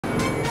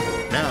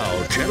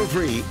Now, Channel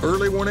 3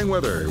 early warning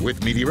weather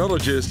with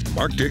meteorologist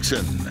Mark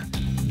Dixon.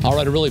 All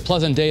right, a really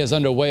pleasant day is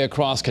underway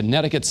across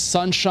Connecticut.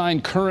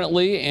 Sunshine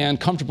currently and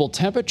comfortable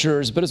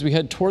temperatures, but as we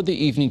head toward the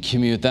evening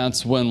commute,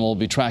 that's when we'll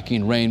be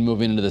tracking rain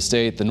moving into the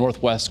state, the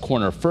northwest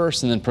corner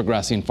first, and then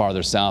progressing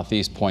farther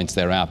southeast points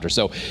thereafter.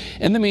 So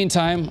in the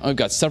meantime, we've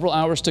got several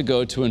hours to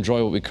go to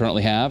enjoy what we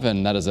currently have,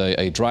 and that is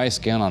a dry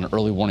scan on an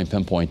early warning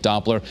pinpoint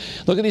Doppler.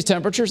 Look at these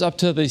temperatures up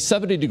to the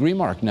 70-degree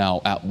mark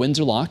now at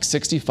Windsor Loch,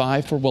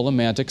 65 for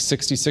Willimantic,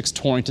 66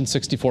 Torrington,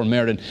 64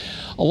 Meriden.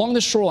 Along the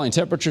shoreline,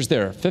 temperatures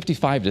there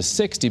 55 to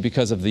 60.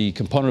 Because of the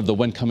component of the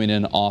wind coming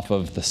in off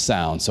of the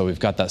sound. So we've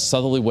got that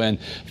southerly wind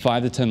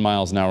 5 to 10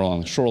 miles an hour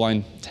along the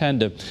shoreline, 10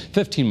 to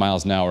 15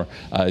 miles an hour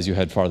as you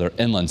head farther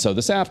inland. So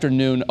this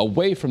afternoon,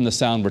 away from the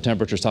sound where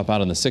temperatures top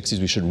out in the 60s,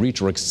 we should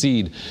reach or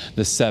exceed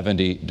the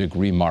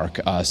 70-degree mark.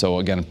 So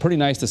again, pretty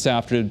nice this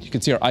afternoon. You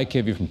can see our IK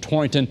view from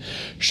Torrington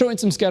showing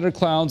some scattered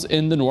clouds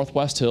in the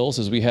northwest hills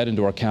as we head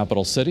into our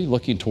capital city,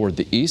 looking toward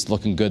the east,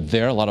 looking good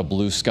there. A lot of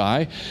blue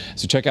sky.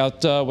 So check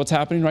out what's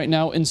happening right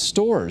now in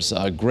Storrs.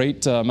 A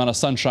great amount of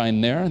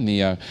sunshine there in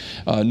the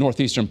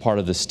northeastern part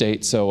of the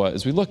state. So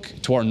as we look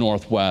to our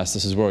northwest,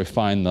 this is where we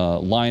find the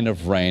line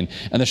of rain,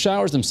 and the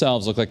showers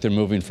themselves look like they're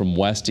moving from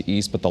west to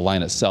east, but the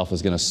line itself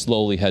is going to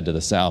slowly head to the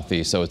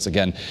southeast. So it's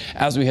again,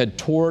 as we head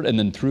toward and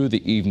then through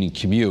the evening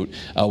commute,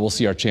 we'll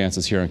see our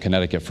chances here in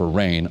Connecticut for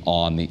rain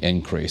on the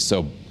increase.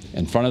 So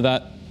in front of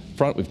that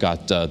front, we've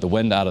got the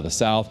wind out of the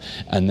south,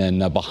 and then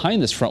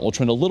behind this front, we'll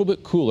trend a little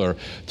bit cooler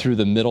through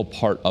the middle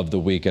part of the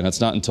week, and it's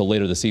not until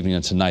later this evening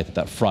and tonight that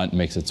that front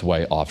makes its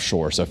way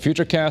offshore. So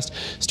Futurecast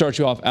starts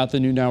you off at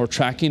the noon hour,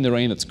 tracking the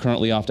rain that's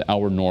currently off to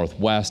our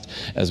northwest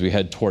as we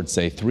head towards,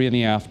 say, 3 in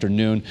the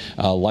afternoon,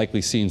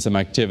 likely seeing some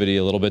activity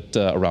a little bit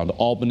around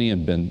Albany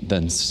and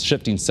then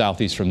shifting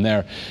southeast from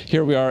there.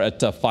 Here we are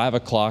at 5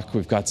 o'clock.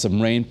 We've got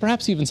some rain,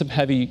 perhaps even some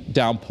heavy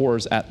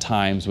downpours at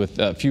times with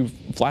a few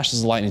flashes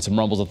of lightning, some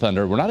rumbles of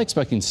thunder. We're not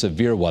expecting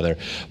severe weather,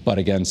 but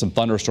again, some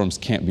thunderstorms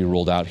can't be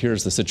ruled out.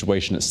 Here's the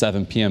situation at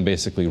 7 p.m.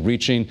 basically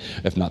reaching,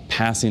 if not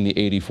passing, the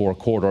 84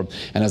 corridor.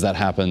 And as that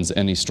happens,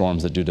 any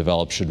storms that do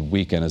develop should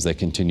weaken as they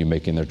continue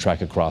making their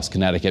trek across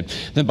Connecticut.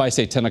 Then by,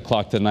 say, 10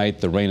 o'clock tonight,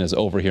 the rain is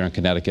over here in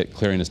Connecticut.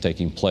 Clearing is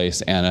taking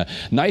place, and a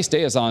nice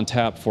day is on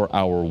tap for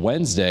our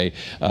Wednesday.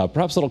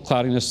 Perhaps a little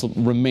cloudiness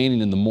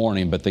remaining in the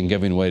morning, but then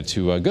giving way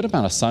to a good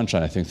amount of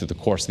sunshine, I think, through the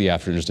course of the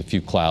afternoon. Just a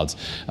few clouds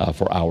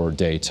for our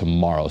day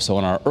tomorrow. So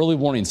in our early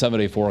warning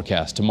 7-day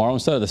forecast, tomorrow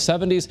instead of the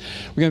 70s,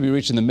 we're going to be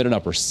reaching the mid and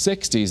upper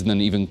 60s, and then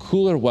even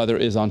cooler weather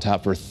is on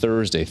tap for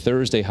Thursday.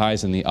 Thursday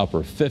highs in the upper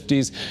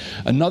 50s.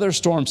 Another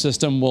storm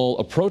system will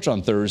approach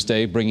on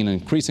Thursday, bringing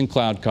increasing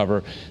cloud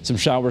cover, some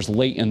showers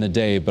late in the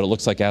day, but it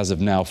looks like as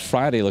of now,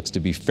 Friday looks to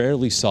be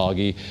fairly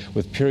soggy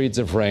with periods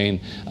of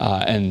rain,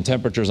 and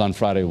temperatures on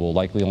Friday will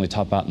likely only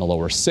top out in the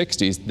lower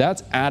 60s.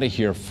 That's out of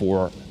here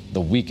for the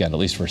weekend, at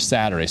least for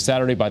Saturday.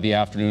 Saturday by the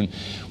afternoon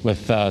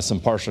with some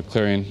partial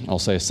clearing, I'll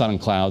say sun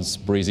and clouds,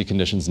 breezy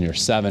conditions near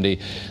 70.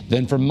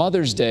 Then for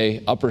Mother's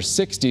Day, upper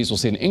 60s, we'll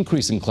see an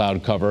increase in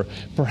cloud cover,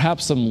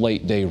 perhaps some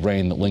late day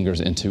rain that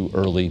lingers into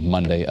early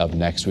Monday of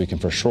next week.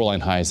 And for shoreline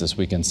highs this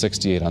weekend,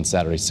 68 on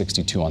Saturday,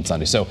 62 on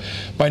Sunday. So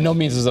by no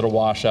means is it a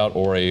washout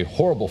or a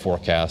horrible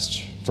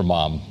forecast for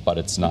Mom, but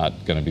it's not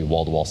going to be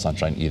wall-to-wall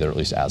sunshine either, at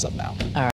least as of now.